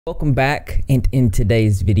Welcome back, and in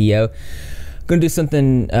today's video I'm gonna do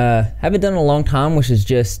something I haven't done in a long time, which is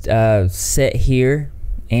just sit here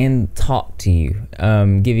and talk to you,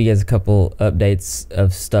 give you guys a couple updates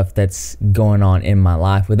of stuff that's going on in my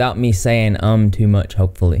life without me saying too much,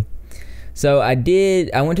 hopefully. So I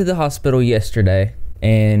went to the hospital yesterday,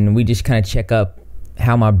 and we just kind of check up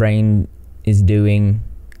how my brain is doing,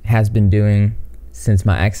 has been doing since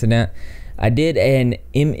my accident. I did an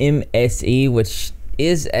MMSE, which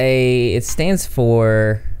it stands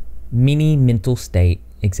for mini mental state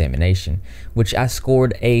examination, which I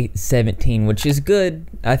scored a 17, which is good,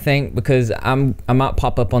 I think, because I might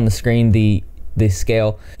pop up on the screen the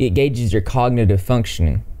scale. It gauges your cognitive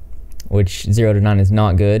functioning, which 0 to 9 is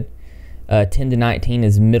not good. 10 to 19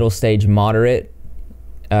 is middle stage moderate.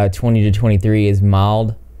 20 to 23 is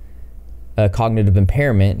mild cognitive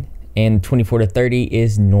impairment, and 24 to 30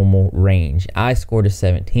 is normal range. I scored a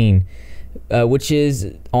 17. Which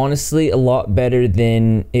is honestly a lot better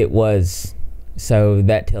than it was. So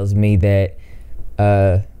that tells me that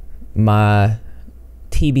my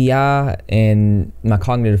TBI and my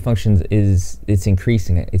cognitive functions it's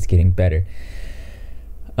increasing. It's getting better.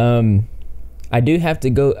 I do have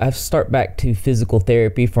to start back to physical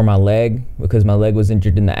therapy for my leg, because my leg was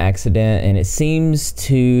injured in the accident, and it seems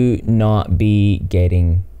to not be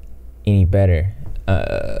getting any better.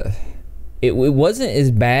 It wasn't as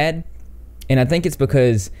bad. And I think it's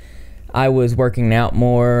because I was working out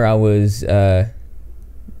more. I was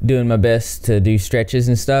doing my best to do stretches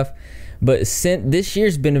and stuff. But this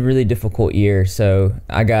year's been a really difficult year, so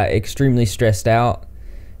I got extremely stressed out,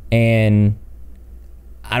 and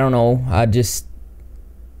I don't know.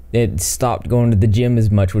 It stopped going to the gym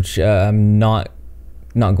as much, which I'm not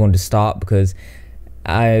going to stop, because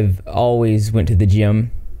I've always went to the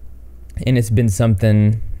gym, and it's been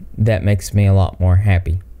something that makes me a lot more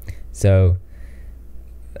happy. So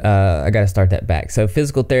I gotta start that back. So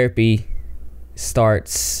physical therapy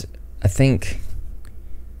starts, I think,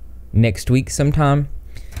 next week sometime.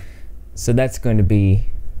 So that's going to be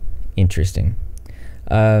interesting.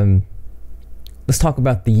 Let's talk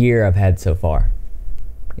about the year I've had so far.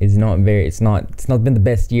 It's not been the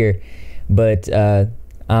best year, but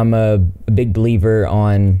I'm a big believer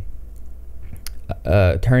on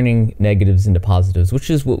turning negatives into positives, which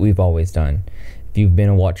is what we've always done. If you've been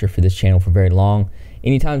a watcher for this channel for very long,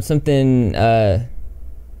 anytime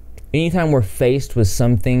we're faced with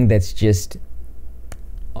something that's just,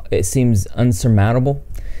 it seems unsurmountable,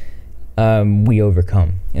 we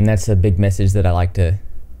overcome. And that's a big message that I like to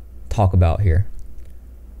talk about here.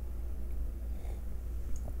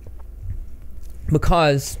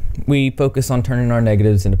 Because we focus on turning our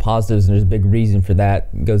negatives into positives, and there's a big reason for that.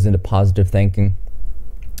 It goes into positive thinking,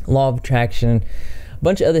 law of attraction,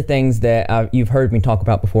 bunch of other things that you've heard me talk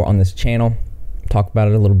about before on this channel. Talk about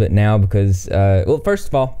it a little bit now because, well, first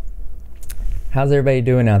of all, how's everybody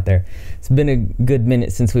doing out there? It's been a good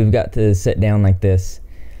minute since we've got to sit down like this.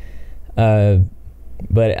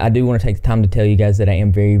 But I do want to take the time to tell you guys that I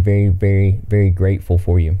am very, very, very, very grateful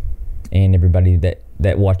for you, and everybody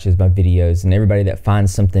that watches my videos, and everybody that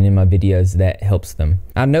finds something in my videos that helps them.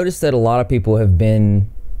 I noticed that a lot of people have been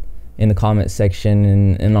in the comment section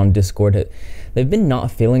and on Discord, they've been not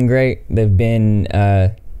feeling great. They've been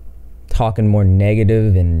talking more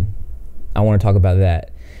negative, and I want to talk about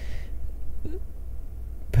that.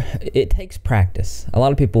 It takes practice. A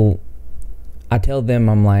lot of people, I tell them,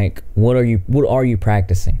 I'm like, what are you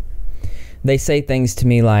practicing? They say things to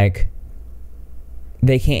me like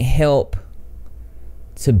they can't help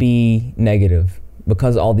to be negative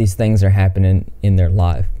because all these things are happening in their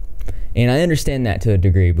life. And I understand that to a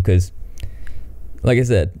degree, because, like I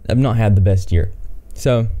said, I've not had the best year.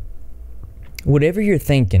 So whatever you're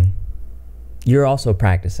thinking, you're also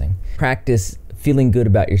practicing. Practice feeling good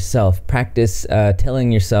about yourself. Practice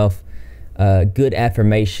telling yourself good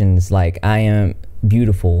affirmations like, I am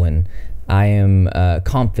beautiful, and I am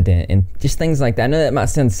confident, and just things like that. I know that might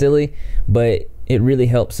sound silly, but it really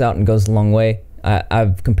helps out and goes a long way.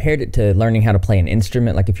 I've compared it to learning how to play an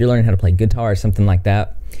instrument. Like if you're learning how to play guitar or something like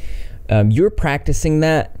that, you're practicing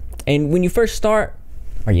that, and when you first start,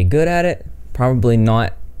 are you good at it? Probably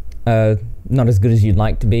not. Not as good as you'd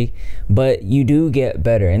like to be, but you do get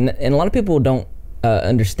better. And a lot of people don't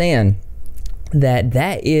understand that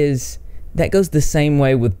goes the same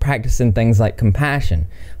way with practicing things like compassion,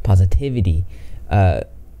 positivity,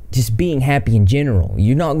 just being happy in general.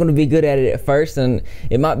 You're not going to be good at it at first, and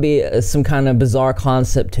it might be some kind of bizarre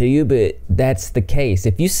concept to you, but that's the case.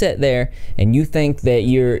 If you sit there and you think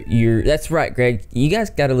that that's right, Greg, you guys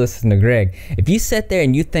got to listen to Greg. If you sit there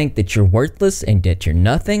and you think that you're worthless and that you're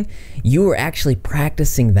nothing, you are actually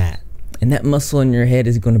practicing that. And that muscle in your head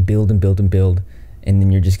is going to build and build and build, and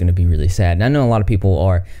then you're just going to be really sad. And I know a lot of people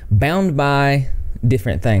are bound by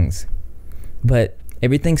different things, but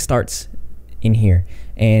everything starts in here.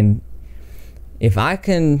 And if I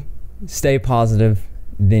can stay positive,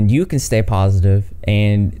 then you can stay positive,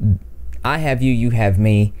 and I have you, you have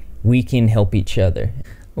me. We can help each other.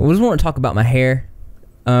 I just want to talk about my hair.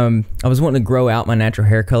 I was wanting to grow out my natural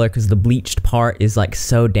hair color because the bleached part is like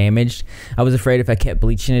so damaged. I was afraid if I kept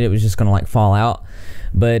bleaching it, it was just gonna like fall out.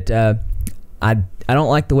 But I don't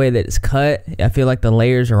like the way that it's cut. I feel like the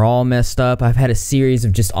layers are all messed up. I've had a series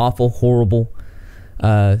of just awful, horrible,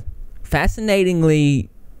 fascinatingly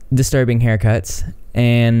disturbing haircuts,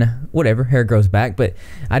 and whatever, hair grows back. But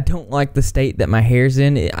I don't like the state that my hair's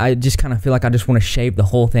in. I just kind of feel like I just want to shave the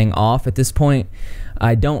whole thing off at this point.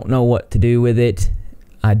 I don't know what to do with it.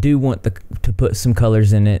 I do want to put some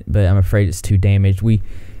colors in it, but I'm afraid it's too damaged.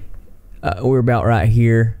 We're about right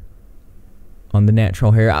here on the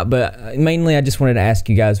natural hair. But mainly I just wanted to ask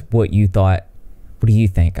you guys what you thought. What do you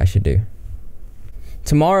think I should do?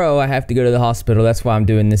 Tomorrow I have to go to the hospital. That's why I'm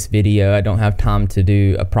doing this video. I don't have time to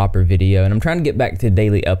do a proper video, and I'm trying to get back to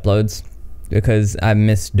daily uploads because I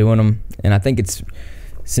miss doing them. And I think it's,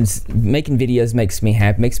 since making videos makes me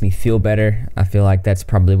happy, makes me feel better, I feel like that's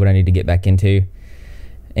probably what I need to get back into.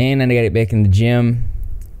 And I gotta get back in the gym.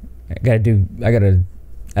 I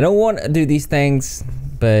don't want to do these things,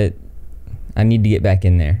 but I need to get back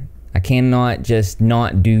in there. I cannot just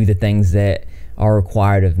not do the things that are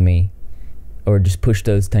required of me, or just push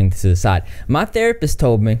those things to the side. My therapist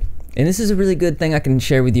told me, and this is a really good thing I can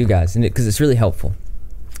share with you guys, and because it's really helpful.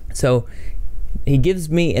 So he gives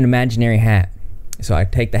me an imaginary hat. So I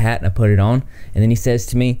take the hat and I put it on, and then he says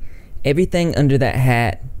to me, everything under that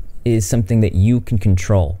hat is something that you can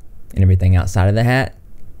control, and everything outside of the hat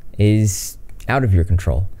is out of your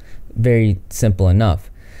control. Very simple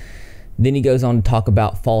enough. Then he goes on to talk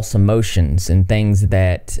about false emotions and things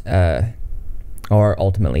that are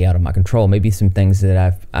ultimately out of my control. Maybe some things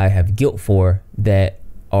that I have guilt for that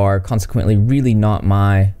are consequently really not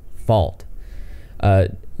my fault.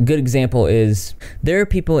 Good example is, there are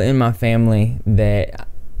people in my family that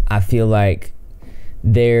I feel like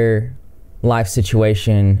their life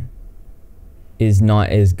situation is not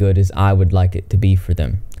as good as I would like it to be for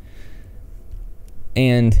them.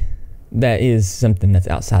 And that is something that's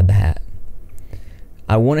outside the hat.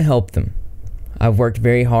 I want to help them. I've worked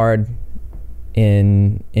very hard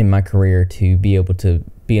in my career to be able to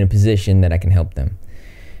be in a position that I can help them.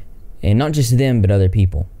 And not just them, but other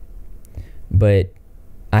people. But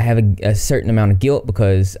I have a certain amount of guilt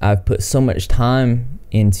because I've put so much time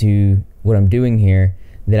into what I'm doing here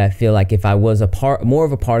that I feel like if I was more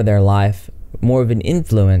of a part of their life, more of an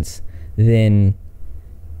influence, then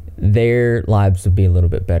their lives would be a little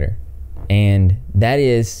bit better. And that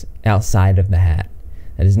is outside of the hat.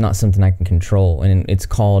 That is not something I can control. And it's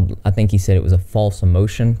called, I think he said it was a false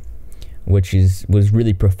emotion, which was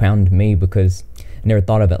really profound to me because I never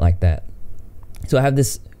thought of it like that. So I have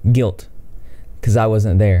this guilt because I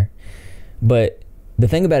wasn't there. But the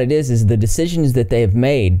thing about it is the decisions that they have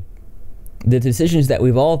made, the decisions that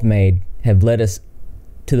we've all made, have led us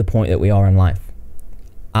to the point that we are in life.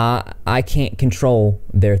 I can't control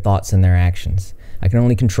their thoughts and their actions. I can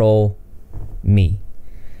only control me.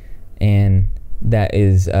 And that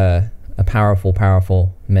is a powerful,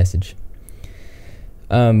 powerful message.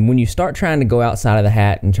 When you start trying to go outside of the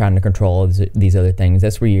hat and trying to control these other things,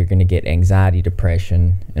 that's where you're going to get anxiety,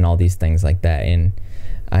 depression, and all these things like that. And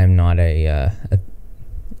I'm not a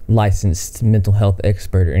licensed mental health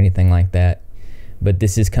expert or anything like that, but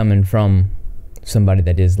this is coming from somebody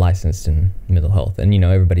that is licensed in mental health, and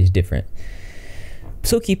everybody's different,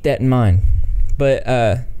 so keep that in mind.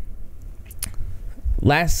 But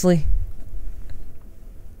lastly,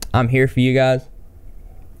 I'm here for you guys,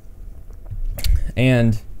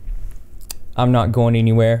 and I'm not going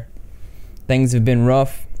anywhere. Things have been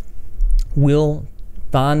rough. We'll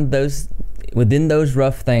find within those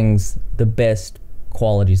rough things the best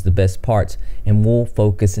qualities, the best parts, and we'll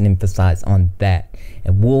focus and emphasize on that,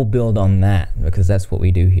 and we'll build on that, because that's what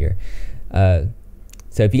we do here.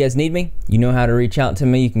 So if you guys need me, you know how to reach out to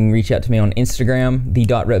me. You can reach out to me on Instagram,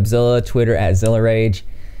 the.repzilla, Twitter @ZillaRage.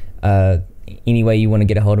 Any way you want to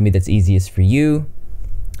get a hold of me that's easiest for you,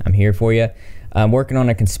 I'm here for you. I'm working on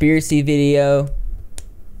a conspiracy video.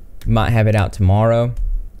 Might have it out tomorrow.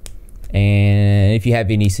 And if you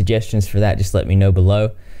have any suggestions for that, just let me know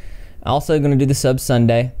below. Also going to do the sub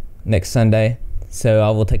Sunday, next Sunday. So I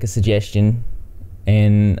will take a suggestion,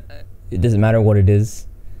 and it doesn't matter what it is.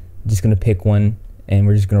 I'm just going to pick one, and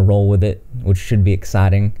we're just going to roll with it, which should be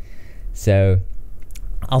exciting. So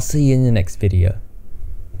I'll see you in the next video.